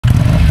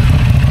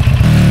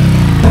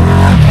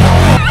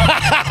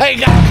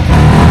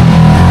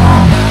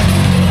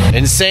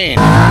Insane.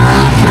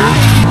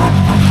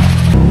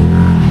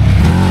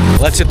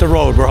 Let's hit the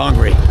road. We're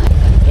hungry.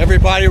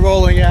 Everybody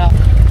rolling out.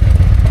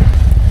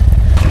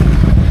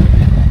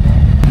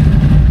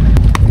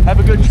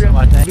 Have a good trip.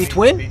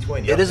 V-twin?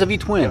 V-twin. It is a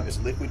V-twin. Yep, it's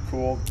liquid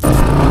cooled.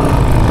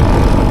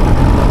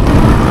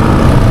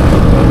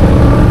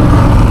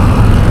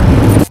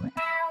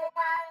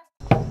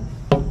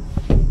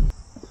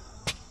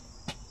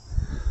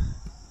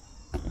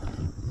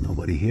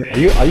 Nobody here.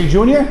 Are you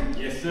Junior?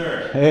 Yes,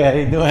 sir. Hey, how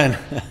you doing?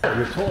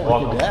 You're tall.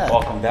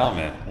 Welcome down,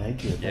 man.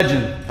 Thank you.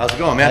 Yeah. How's it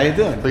going, man? How you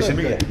doing? Pleased to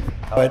meet you.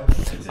 But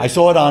I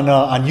saw it on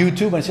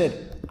YouTube and I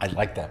said, I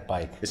like that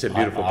bike. It's a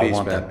beautiful I piece,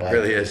 want man. that bike. It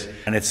really is.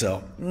 And it's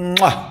a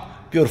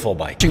beautiful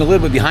bike. A little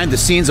bit behind the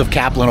scenes of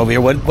Kaplan over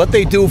here, what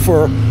they do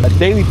for a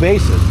daily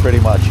basis, pretty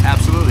much.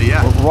 Absolutely,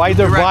 yeah. Ride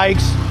their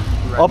bikes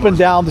up and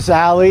down this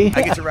alley.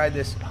 I get to ride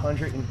this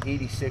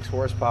 186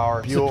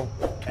 horsepower Buell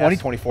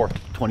 24.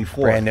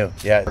 24. Brand new.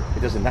 Yeah. It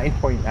does a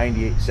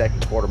 9.98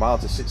 second quarter mile.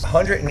 It's a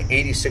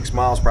 186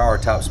 miles per hour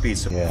top speed.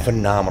 So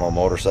phenomenal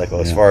motorcycle.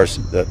 As far as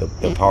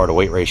the power to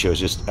weight ratio is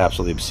just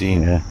absolutely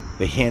obscene. Yeah.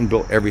 They hand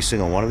built every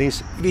single one of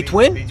these.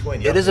 V-twin?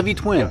 V-twin. It is a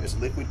V-twin. Yep. It's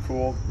liquid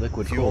cooled,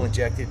 Liquid fuel cooled.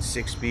 injected,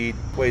 6-speed.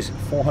 Weighs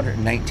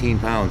 419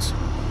 pounds.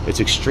 It's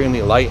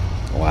extremely light.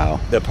 Wow.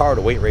 The power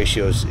to weight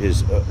ratio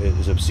is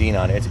obscene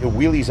on it. It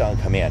wheelies on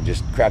command.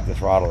 Just crack the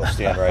throttle and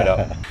stand right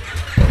up.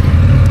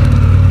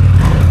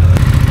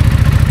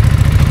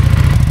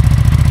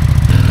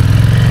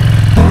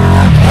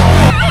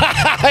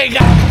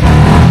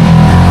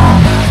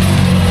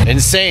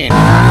 Insane.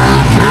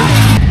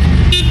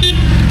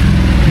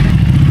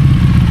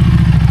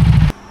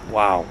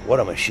 Wow, what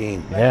a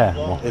machine.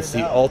 Yeah. It's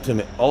the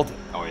ultimate. Oh,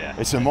 yeah.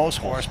 It's the most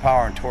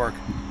horsepower and torque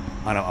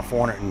on a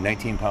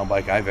 419-pound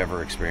bike I've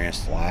ever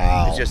experienced.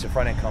 Wow. It's just the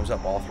front end comes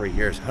up all 3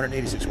 years.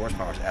 186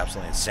 horsepower is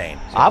absolutely insane.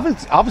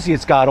 Obviously,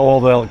 it's got all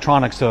the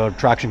electronics,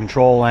 traction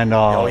control, and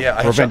oh yeah,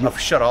 I've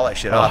shut all that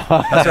shit off.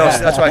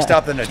 That's why I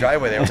stopped in the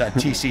driveway there. It was on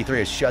TC3.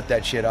 I shut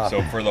that shit off.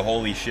 So for the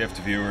Holy Shift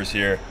viewers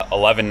here,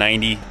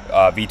 1190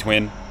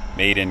 V-twin,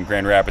 made in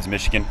Grand Rapids,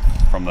 Michigan,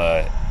 from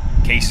the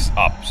case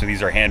up. So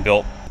these are hand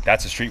built.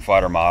 That's a Street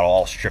Fighter model,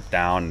 all stripped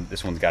down.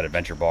 This one's got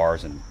adventure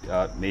bars and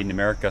made in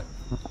America.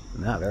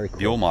 No, very cool.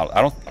 Buell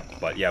model.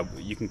 But yeah,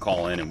 you can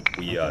call in and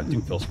we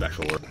do fill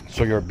special work.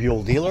 So you're a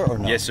Buell dealer or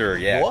no? Yes, sir.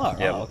 Yeah. You are?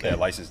 Yeah. Oh, okay. Yeah,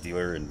 licensed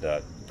dealer and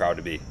proud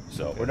to be.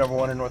 So We're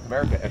 #1 in North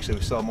America. Actually,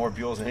 we sell more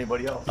Buells than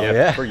anybody else.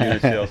 yeah, per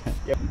unit sales.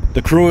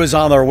 The crew is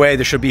on their way.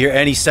 They should be here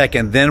any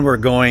second. Then we're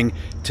going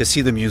to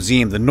see the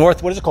museum. The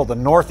North, what is it called? The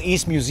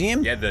Northeast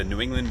Museum? Yeah, the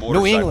New England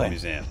Motorcycle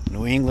Museum.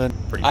 New England.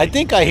 Pretty I big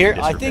think I hear.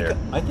 disrepair.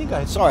 I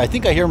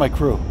think I hear my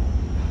crew.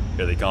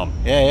 Here they come.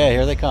 Yeah,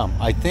 here they come.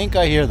 I think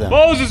I hear them.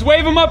 Moses,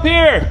 wave them up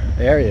here.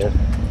 There he is.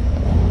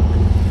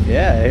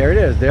 Yeah, here it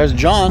is. There's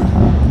John.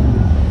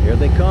 Here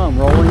they come,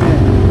 rolling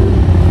in.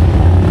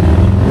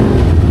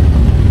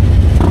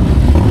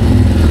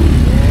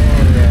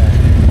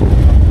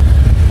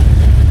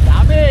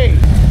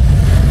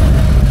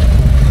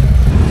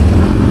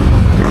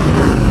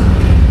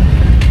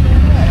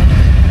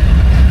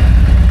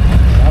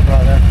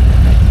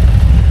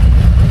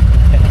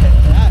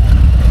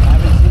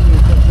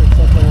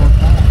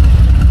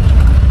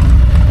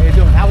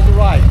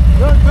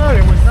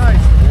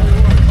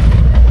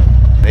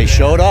 They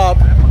showed up.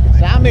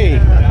 Sammy.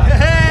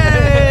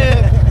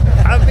 Hey!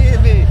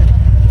 Habibi.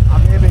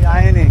 Habibi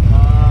Aini.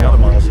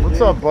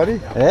 What's up, buddy?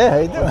 Hey, how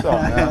you doing? What's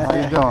up, man? How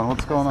you doing?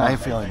 What's going on? How you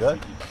feeling?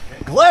 Good?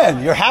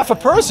 Glenn, you're half a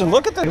person.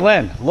 Look at the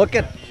Glenn. Look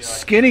at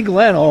skinny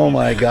Glenn. Oh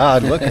my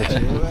God, look at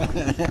you.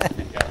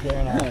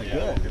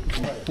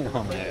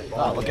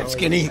 Oh, look at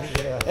skinny.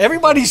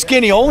 Everybody's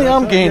skinny, only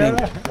I'm gaining.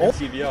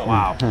 CVO.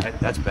 Wow.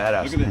 That's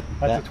badass. Look at it.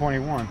 That's a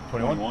 21.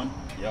 21?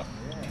 Yep.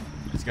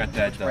 It's got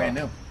that. Brand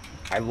new.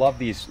 I love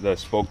the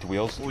spoked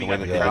wheels. We the got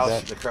way the that they did Kraus,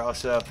 that. the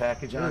Kraus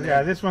package on Yeah,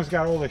 there. this one's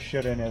got all the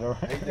shit in it. All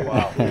right?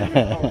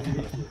 Wow.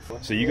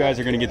 So you guys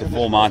are going to get the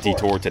full Monty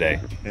tour today.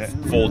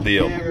 Full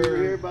deal.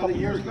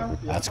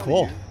 That's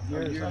cool.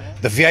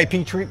 The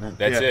VIP treatment.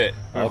 That's it.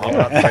 Okay.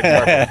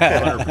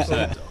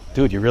 100%.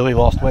 Dude, you really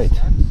lost weight.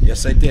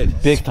 Yes, I did.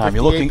 Big time.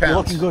 You're 58 looking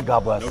pounds. good,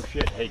 God bless. No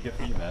shit. Hey, good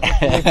for you, man.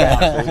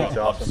 That's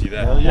awesome. See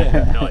that? Hell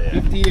yeah. Hell yeah.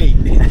 58.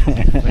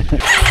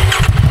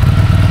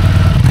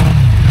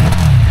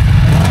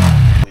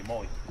 Holy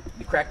moly.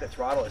 You crack the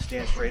throttle, it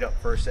stands straight up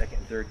first, second,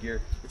 and third gear.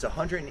 It's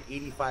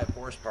 185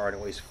 horsepower and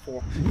it weighs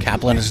 4.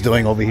 Kaplan is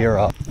doing over here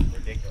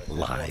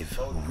live,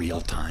 real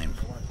time.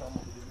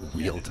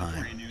 Real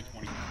time.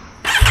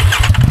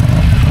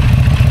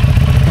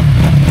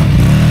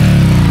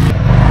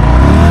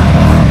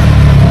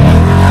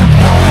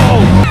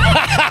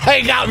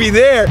 He got me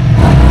there.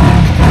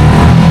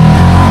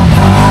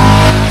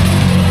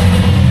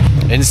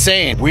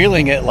 Insane.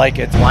 Wheeling it like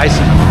it's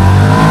licensed.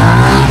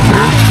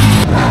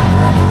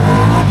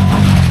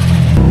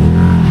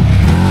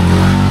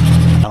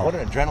 What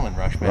an adrenaline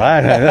rush, man.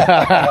 Right.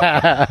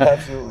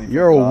 Absolutely.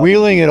 You're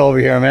wheeling it over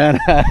here, man.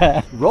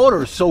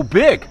 Rotor is so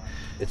big.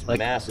 It's like,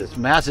 massive. It's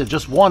massive.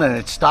 Just one and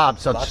it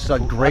stopped.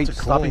 Such great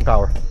stopping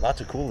power.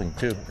 Lots of cooling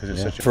too, because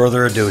it's such a...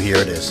 Further ado, here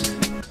it is.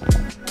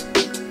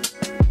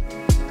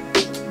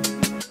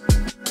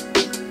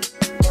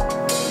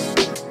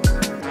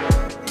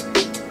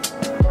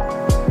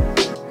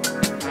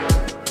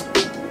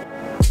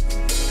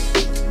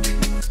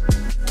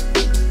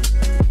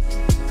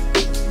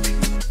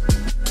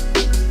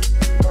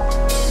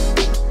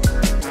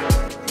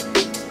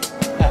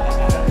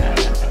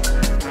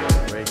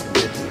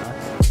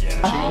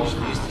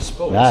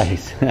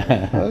 Nice.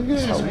 Yeah.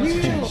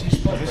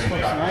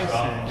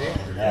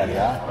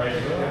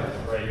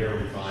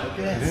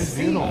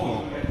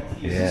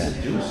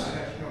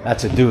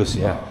 That's a Deuce,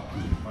 yeah.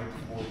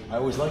 I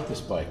always like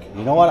this bike.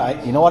 You know what?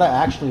 I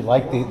actually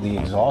like the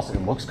exhaust.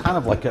 It looks kind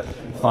of like a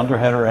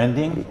Thunderheader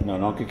ending. No,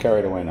 don't get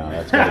carried away now.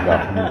 That's gotta go.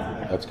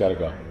 That's gotta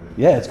go.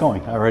 Yeah, it's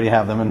going. I already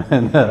have them in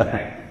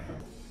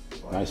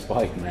Nice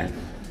bike, man.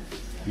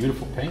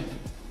 Beautiful paint.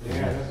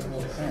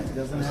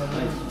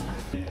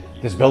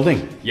 This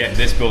building? Yeah,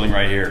 this building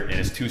right here. It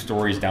is 2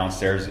 stories.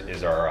 Downstairs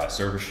is our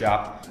service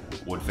shop,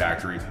 wood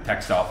factory,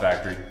 textile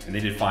factory, and they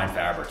did fine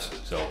fabrics.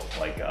 So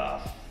like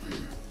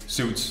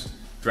suits,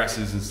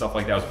 dresses, and stuff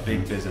like that. It was a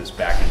big business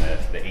back in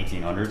the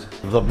 1800s.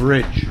 The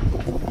bridge.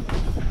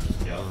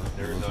 Yeah,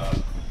 there's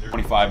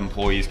 25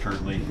 employees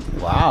currently.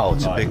 Wow,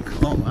 it's a big.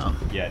 Oh wow.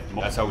 Yeah,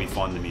 that's how we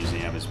fund the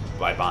museum, is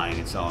by buying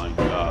and selling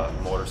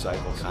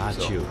motorcycles.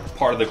 Got you.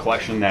 Part of the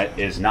collection that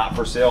is not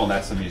for sale, and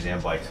that's the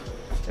museum bikes.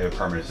 They have a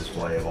permanent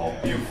display of all.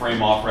 We do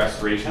frame off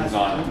restorations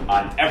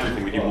on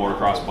everything. We do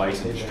motocross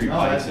bikes and street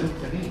bikes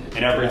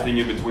and everything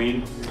in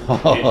between.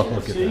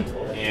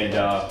 And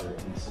well,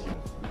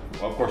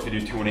 of course, we do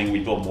tuning.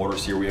 We build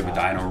motors here. We have a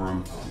dyno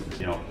room.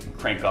 You know,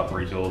 crank up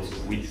rebuilds.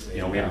 We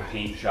have a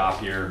paint shop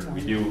here.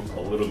 We do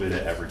a little bit of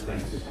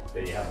everything.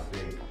 They have a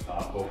big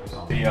focus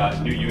on the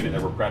new unit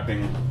that we're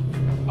prepping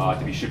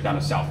to be shipped down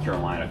to South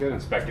Carolina.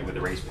 Inspected with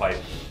the race pipe,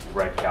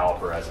 red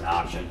caliper as an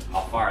option.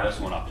 I'll fire this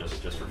one up just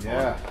for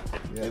fun.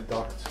 Yeah,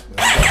 ducts.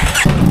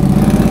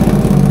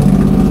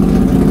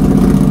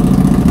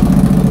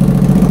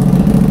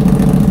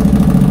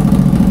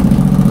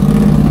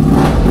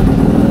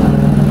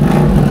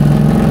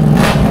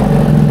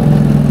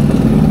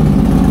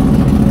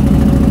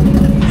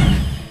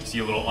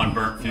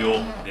 Unburnt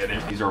fuel.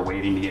 These are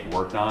waiting to get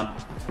worked on.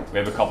 We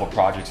have a couple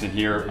projects in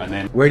here, and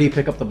then Where do you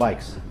pick up the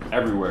bikes?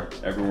 everywhere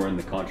in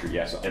the country.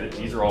 Yes,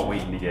 these are all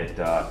waiting to get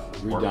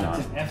worked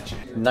on.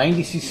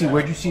 90cc.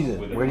 Where'd you see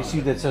that? Where do you see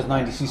that says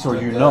 90cc,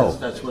 or you know?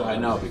 That's what I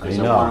know, because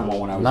You I wanted one know.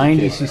 when I was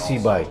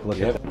 90cc bike.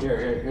 Look at that.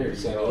 Here,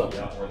 Sandy, look.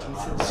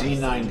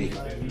 Z90.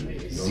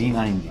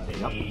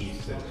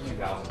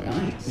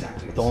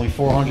 Z90. With only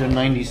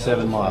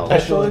 497 miles.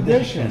 Special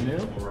edition,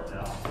 dude.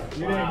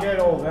 You didn't get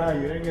all that.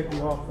 You didn't get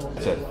the awful.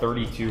 It's a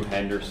 32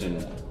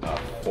 Henderson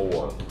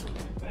 4.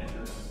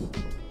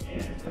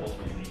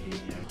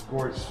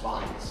 Gorgeous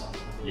spots.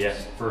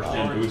 Yes, first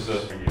gen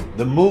Busa.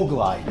 The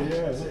Mooglide.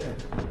 Yeah.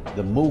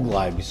 The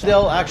Mooglide.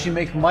 They'll actually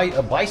make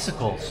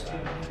bicycles.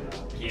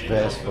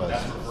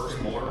 Vespas.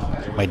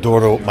 My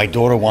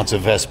daughter wants a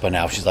Vespa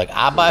now. She's like,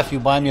 if you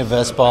buy me a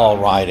Vespa, I'll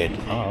ride it.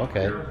 Oh,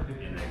 okay.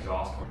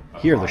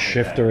 Here, the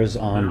shifter is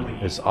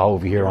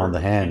over here on the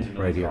hand,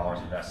 right here.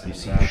 You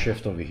see the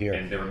shift over here.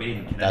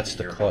 That's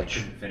the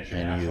clutch,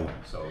 and you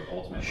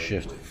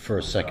shift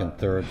first, second,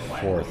 third,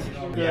 fourth.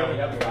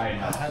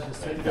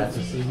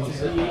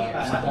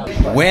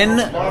 When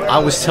I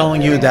was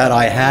telling you that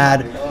I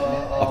had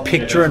a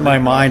picture in my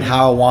mind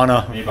how I want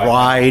to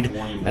ride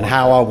and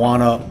how I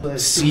want to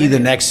see the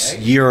next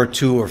year or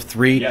 2 or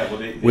 3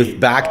 with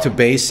back to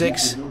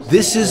basics,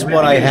 this is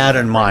what I had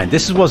in mind.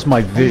 This was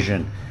my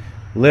vision.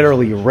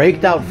 Literally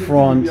raked out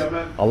front,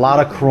 a lot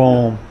of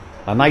chrome,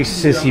 a nice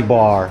sissy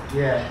bar,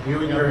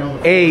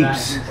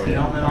 apes.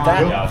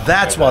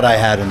 That's what I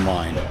had in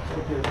mind.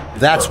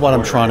 That's what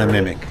I'm trying to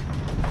mimic.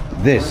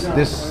 This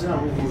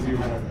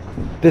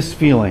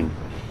feeling,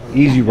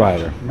 Easy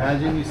Rider.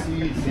 Imagine you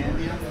see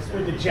Sandy.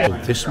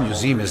 This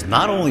museum is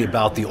not only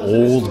about the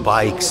old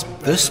bikes.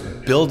 This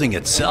building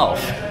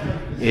itself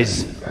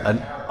is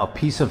a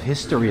piece of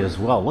history as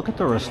well. Look at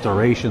the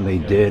restoration they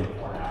did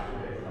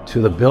to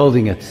the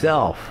building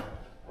itself.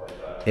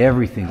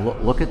 Everything.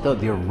 Look at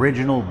the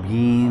original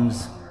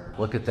beams.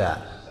 Look at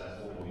that.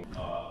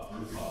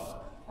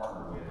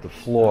 The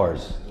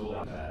floors.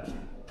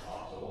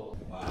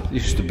 It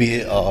used to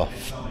be a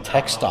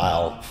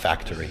textile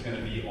factory. It's going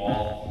to be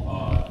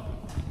all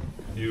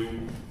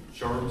new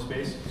showroom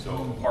space,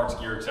 so parts,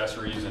 gear,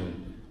 accessories,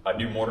 and a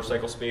new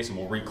motorcycle space, and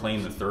we'll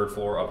reclaim the 3rd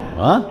floor up.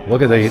 Huh?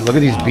 Look at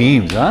these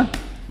beams, huh?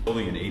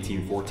 Building in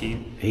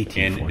 1814,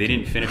 1814. and they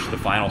didn't finish the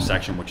final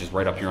section, which is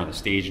right up here on the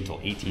stage, until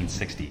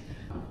 1860.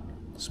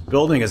 This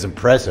building is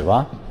impressive,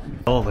 huh?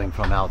 Building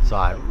from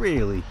outside,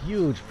 really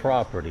huge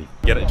property.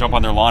 You gotta jump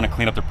on their lawn and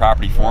clean up their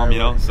property for them, you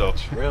know. So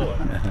Really?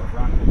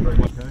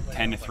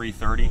 10 to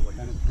 3:30,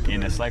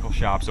 and the cycle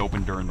shop's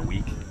open during the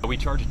week. We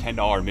charge a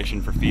 $10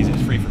 admission for fees, and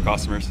it's free for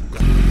customers.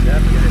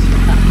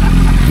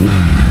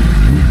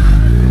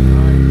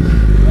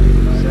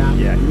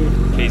 Yeah,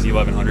 KZ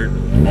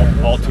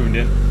 1100, all tuned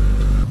in.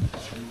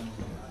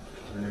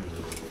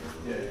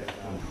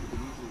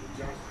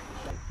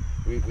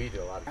 We did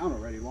a lot of Down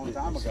already a long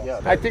time ago. Yeah,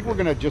 I think we're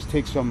gonna just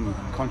take some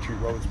country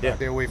roads back.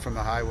 Stay away from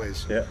the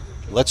highways. Yeah.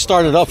 Let's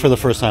start it up for the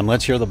first time.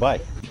 Let's hear the bike.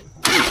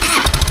 You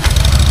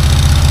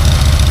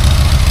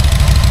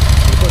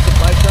put some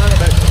bikes on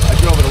it. I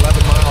drove it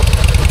 11 miles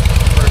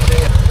per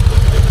day.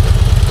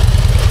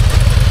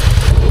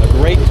 A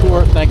great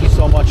tour. Thank you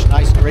so much.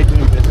 Nice, great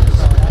doing business.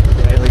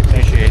 Really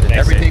appreciate it. Thanks,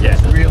 Everything yeah.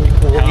 was really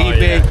cool.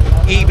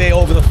 eBay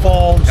over the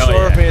phone, Hell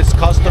service,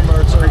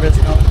 customer service,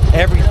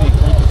 everything.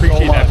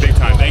 Appreciate that big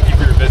time. Thank you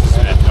for your business,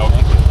 man.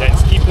 And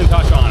keep in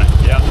touch on it.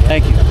 Yeah.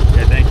 Thank you.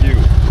 Yeah, thank you.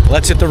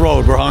 Let's hit the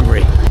road. We're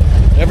hungry.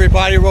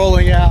 Everybody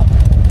rolling out.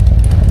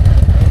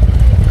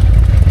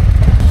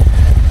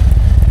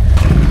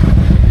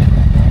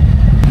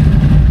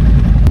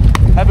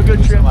 Have a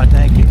good trip.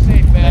 Thank you.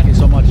 Safe, man. Thank you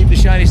so much. Keep the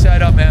shiny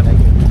side up, man.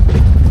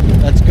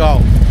 Let's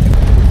go.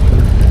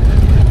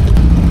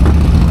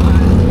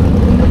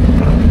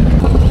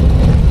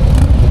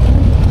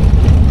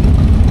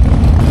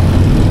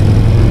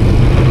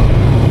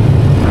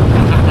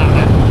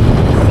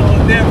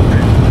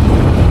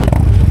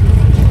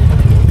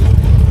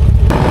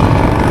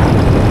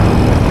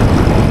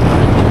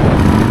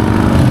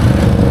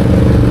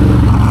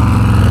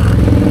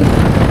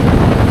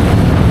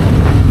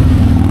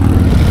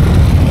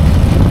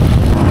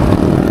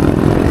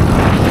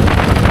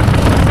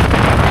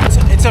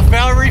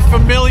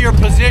 Familiar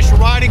position,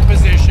 riding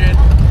position.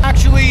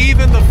 Actually,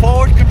 even the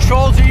forward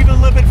controls are even a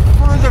little bit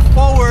further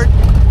forward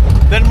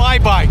than my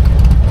bike.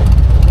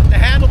 But the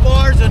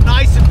handlebars are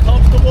nice and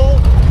comfortable.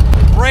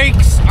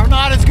 Brakes are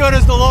not as good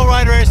as the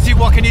Lowrider ST.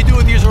 What can you do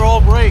with these are all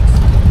brakes?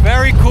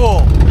 Very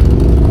cool.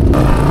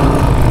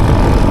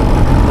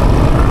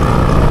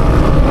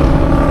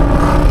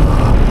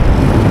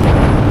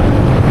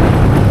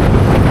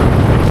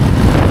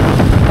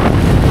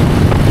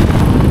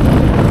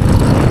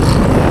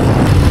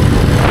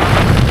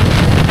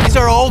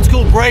 Old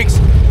school brakes.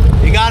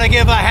 You got to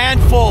give a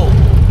handful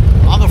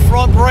on the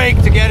front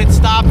brake to get it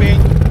stopping.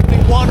 I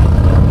think one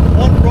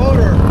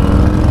rotor.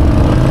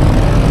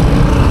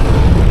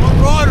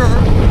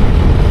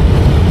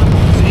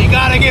 So you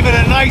got to give it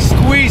a nice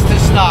squeeze to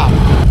stop.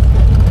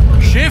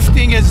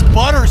 Shifting is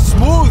butter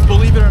smooth,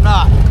 believe it or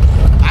not.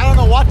 I don't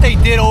know what they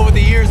did over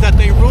the years that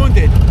they ruined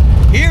it.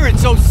 Here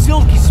it's so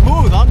silky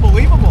smooth,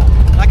 unbelievable.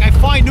 Like I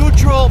find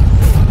neutral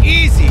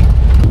easy.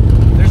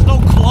 There's no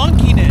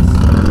clunkiness.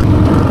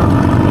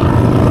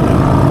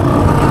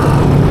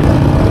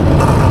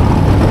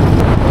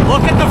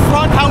 Look at the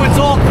front, how it's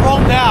all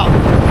chromed out.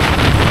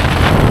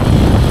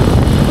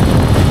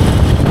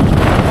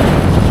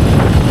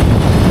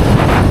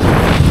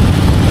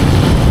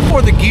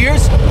 For the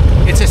gears,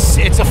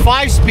 it's a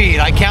 5-speed.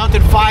 I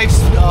counted five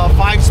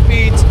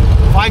speeds,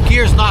 5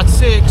 gears, not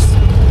 6.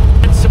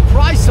 And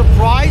surprise,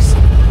 surprise,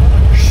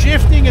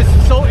 shifting is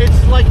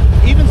it's like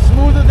even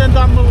smoother than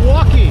the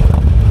Milwaukee.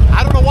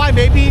 I don't know why.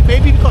 Maybe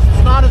because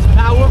it's not as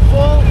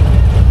powerful,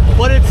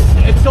 but it's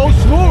so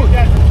smooth.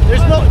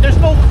 There's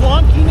no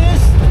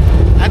clunkiness,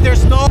 and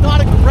there's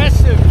not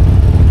aggressive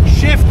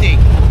shifting.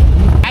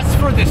 As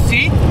for the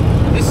seat,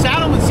 the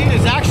saddleman seat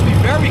is actually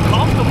very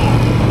comfortable.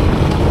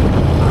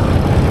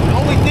 The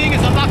only thing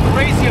is I'm not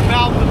crazy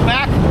about the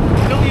back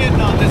pillion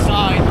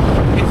design.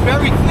 It's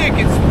very thick.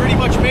 It's pretty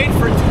much made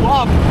for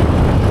 2-up,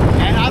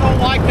 and I don't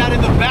like that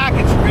in the back.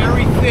 It's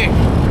very thick.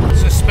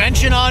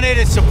 Suspension on it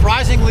is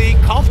surprisingly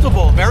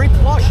comfortable, very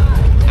plush.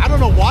 I don't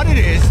know what it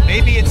is.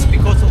 Maybe it's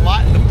because the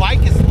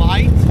bike is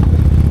light,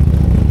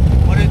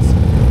 but it's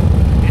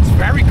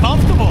very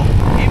comfortable.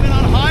 Even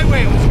on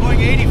highway, it was going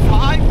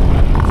 85,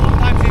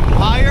 sometimes even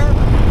higher,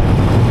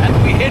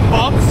 and we hit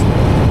bumps.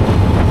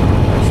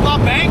 It's not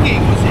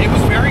banging. It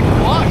was very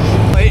plush.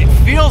 It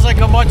feels like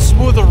a much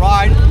smoother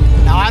ride.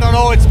 Now I don't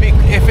know if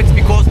it's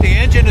because the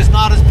engine is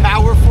not as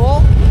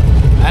powerful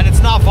and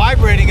it's not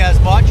vibrating as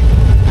much,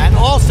 and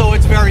also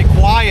it's very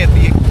quiet.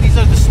 These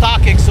are the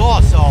stock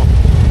exhausts, so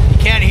you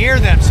can't hear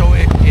them, so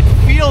it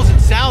feels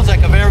and sounds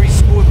like a very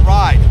smooth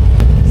ride.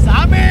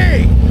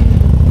 Sammy!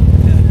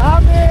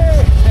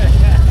 Sammy!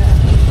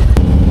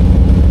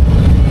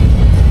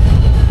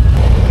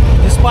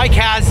 This bike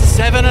has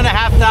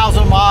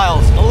 7,500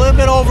 miles, a little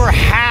bit over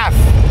half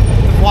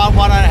of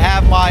what I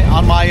have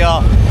on my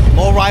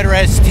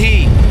Lowrider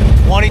ST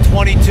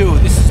 2022.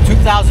 This is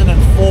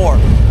 2004.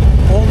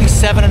 Only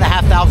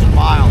 7,500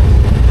 miles.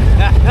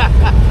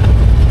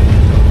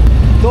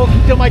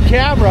 Talking to my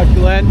camera,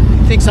 Glenn.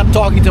 He thinks I'm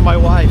talking to my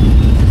wife.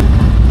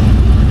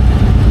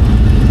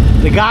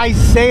 The guys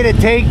say to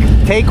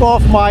take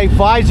off my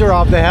visor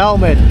off the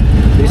helmet.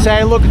 They say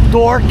I look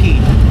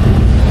dorky.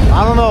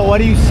 I don't know. What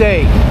do you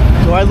say?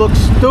 Do I look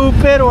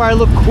stupid or I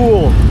look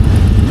cool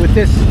with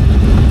this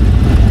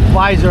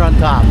visor on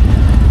top?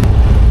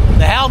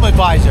 The helmet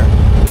visor.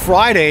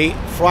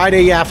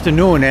 Friday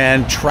afternoon,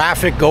 and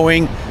traffic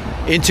going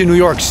into New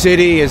York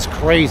City is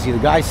crazy. The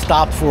guy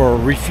stopped for a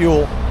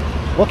refuel.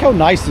 Look how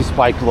nice this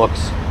bike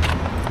looks.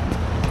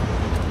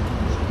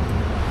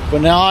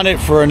 Been on it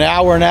for an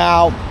hour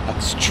now.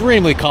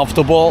 Extremely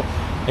comfortable.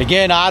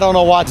 Again, I don't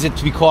know what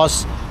it's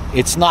because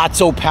it's not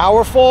so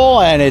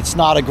powerful and it's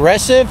not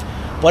aggressive,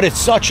 but it's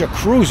such a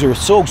cruiser,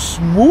 so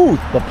smooth.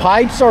 The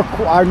pipes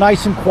are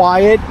nice and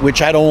quiet,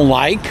 which I don't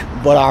like,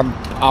 but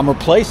I'm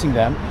replacing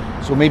them.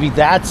 So maybe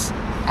that's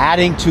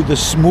adding to the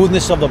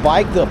smoothness of the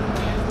bike.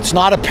 It's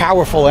not a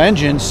powerful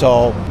engine,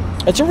 so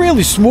it's a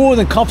really smooth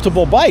and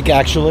comfortable bike,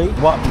 actually.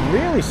 What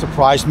really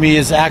surprised me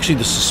is actually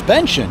the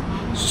suspension.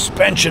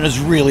 Suspension is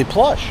really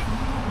plush.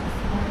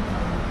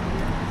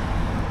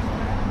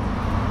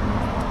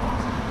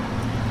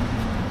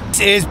 This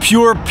is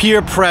pure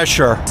peer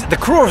pressure. The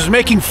crew is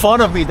making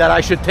fun of me that I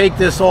should take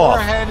this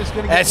off.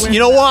 You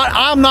know what?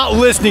 I'm not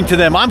listening to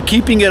them. I'm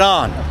keeping it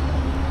on.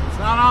 It's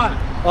not on.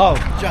 Oh.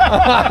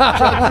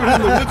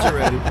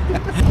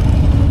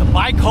 The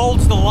bike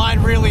holds the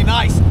line really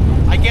nice.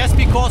 I guess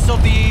because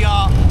of the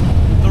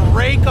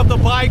rake of the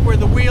bike where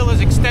the wheel is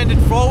extended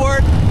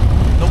forward.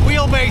 The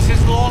wheelbase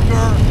is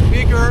longer,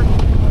 bigger,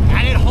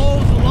 and it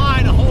holds the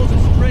line, it holds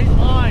a straight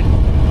line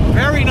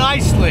very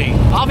nicely.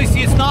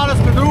 Obviously, it's not as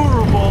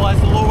maneuverable as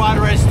the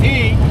Lowrider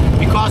ST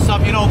because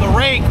of, you know, the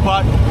rake,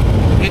 but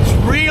it's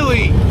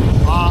really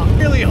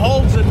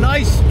holds a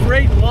nice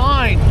straight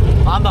line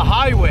on the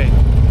highway.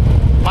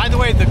 By the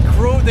way, the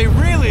crew, they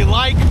really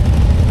like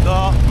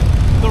the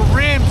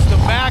rims, the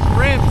back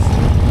rims.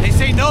 They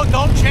say, no,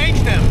 don't change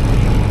them.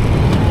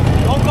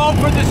 Don't go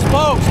for the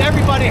spokes.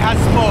 Everybody has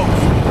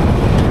spokes.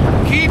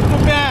 Keep the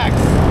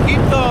backs, keep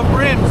the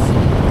rims.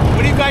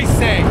 What do you guys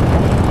say?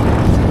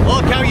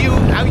 Look how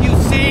you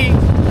see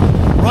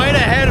right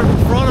ahead or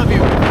in front of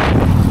you.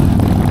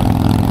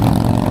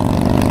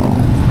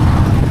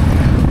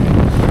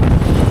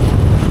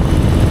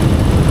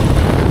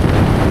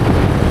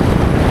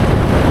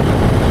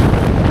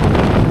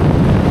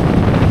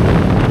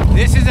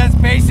 This is as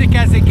basic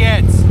as it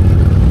gets.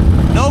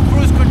 No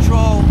cruise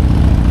control,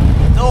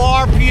 no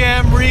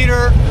RPM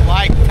reader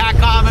like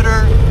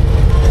tachometer.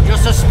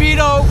 Just a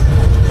speedo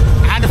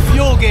and a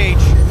fuel gauge.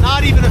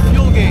 Not even a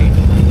fuel gauge.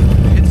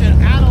 It's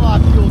an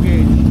analog fuel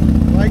gauge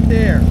right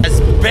there. As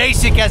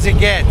basic as it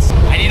gets.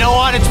 And you know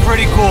what? It's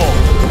pretty cool.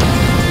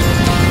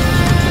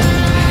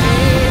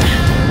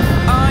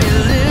 Are you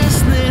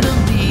listening to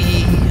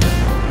me?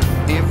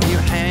 If you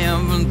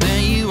haven't,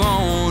 then you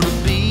want to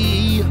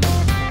be.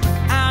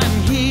 I'm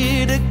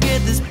here to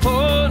get this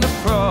point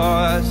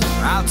across.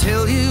 I'll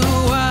tell you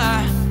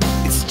why.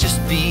 It's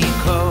just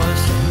because.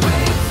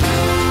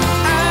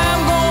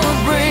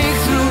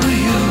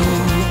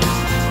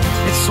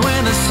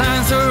 When the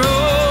signs are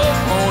all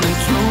pointing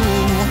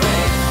true,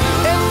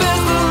 if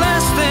it's the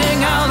last thing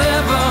I'll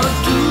ever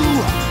do,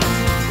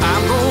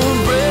 I'm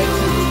gonna break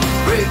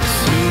through to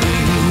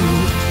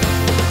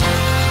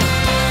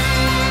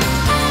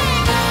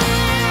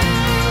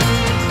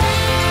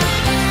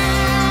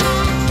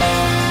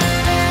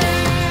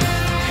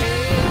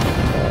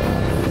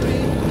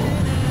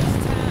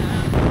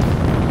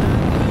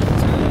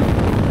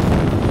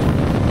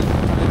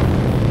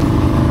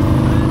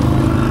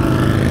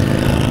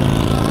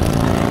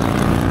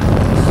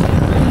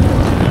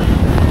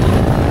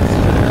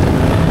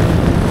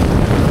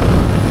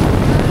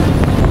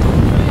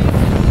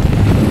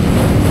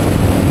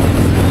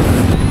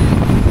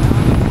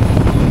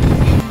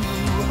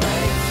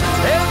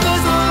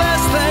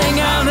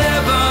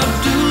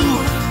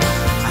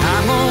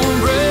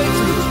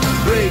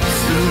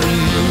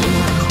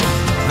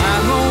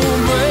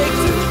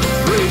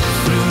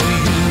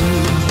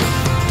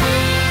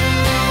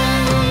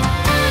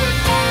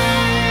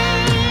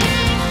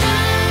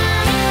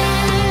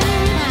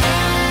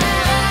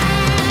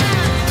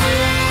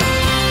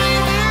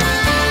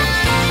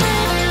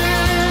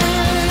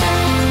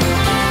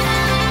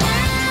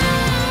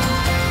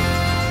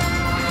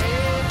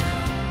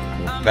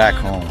Back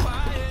home.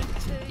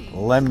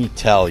 Let me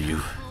tell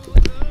you,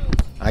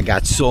 I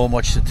got so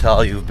much to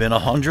tell you. Been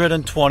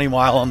 120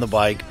 miles on the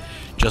bike.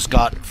 Just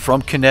got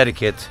from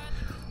Connecticut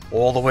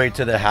all the way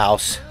to the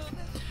house.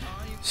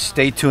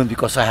 Stay tuned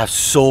because I have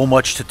so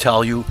much to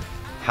tell you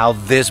how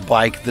this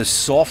bike, this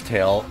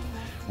Softail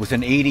with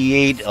an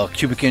 88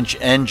 cubic inch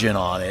engine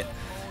on it,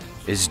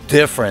 is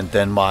different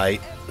than my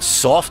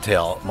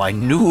Softail, my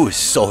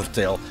newest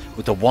Softail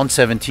with the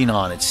 117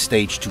 on it,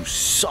 stage 2.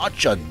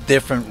 Such a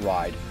different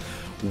ride.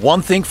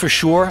 One thing for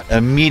sure,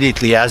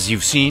 immediately as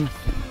you've seen,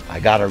 I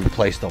gotta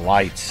replace the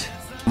lights.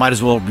 Might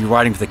as well be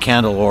riding with a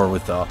candle or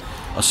with a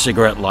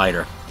cigarette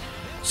lighter.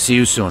 See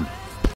you soon.